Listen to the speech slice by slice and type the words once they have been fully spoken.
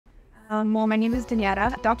Well, my name is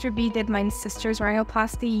Donjeta. Dr. B did my sister's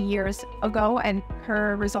rhinoplasty years ago, and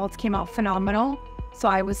her results came out phenomenal. So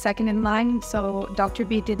I was second in line. So Dr.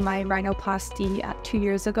 B did my rhinoplasty 2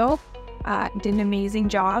 years ago. Did an amazing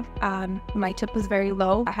job. My tip was very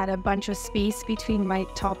low. I had a bunch of space between my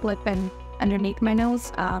top lip and underneath my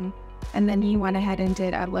nose. And then he went ahead and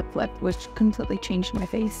did a lip lift, which completely changed my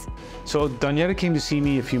face. So Donjeta came to see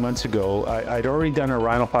me a few months ago. I'd already done a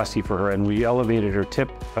rhinoplasty for her and we elevated her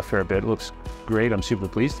tip a fair bit. It looks great, I'm super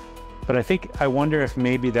pleased. But I wonder if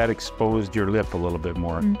maybe that exposed your lip a little bit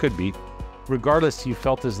more. Could be. Regardless, you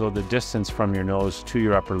felt as though the distance from your nose to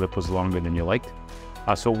your upper lip was longer than you liked.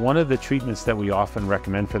 So one of the treatments that we often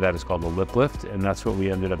recommend for that is called a lip lift, and that's what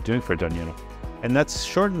we ended up doing for Donjeta. And that's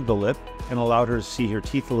shortened the lip and allowed her to see her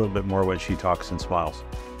teeth a little bit more when she talks and smiles.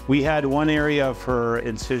 We had one area of her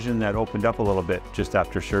incision that opened up a little bit just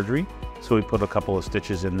after surgery. So we put a couple of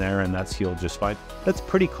stitches in there and that's healed just fine. That's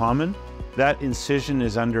pretty common. That incision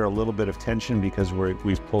is under a little bit of tension because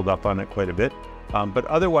we've pulled up on it quite a bit. But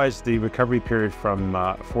otherwise, the recovery period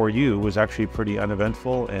for you was actually pretty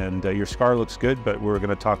uneventful, and your scar looks good, but we're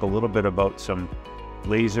gonna talk a little bit about some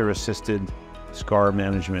laser-assisted scar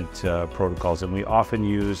management protocols. And we often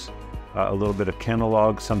use a little bit of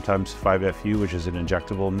Kenalog, sometimes 5-FU, which is an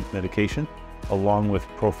injectable medication, along with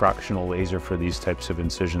profractional laser for these types of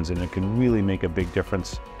incisions. And it can really make a big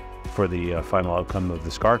difference for the final outcome of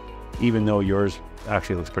the scar, even though yours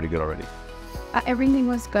actually looks pretty good already. Everything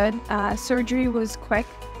was good. Surgery was quick.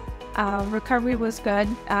 Recovery was good.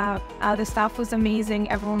 The staff was amazing.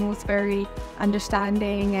 Everyone was very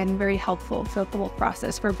understanding and very helpful throughout the whole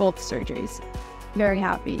process for both surgeries. Very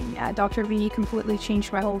happy. Dr. V completely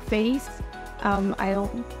changed my whole face.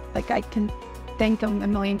 I can thank him a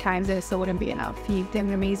million times. It still wouldn't be enough. He did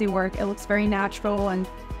amazing work. It looks very natural and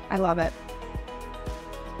I love it.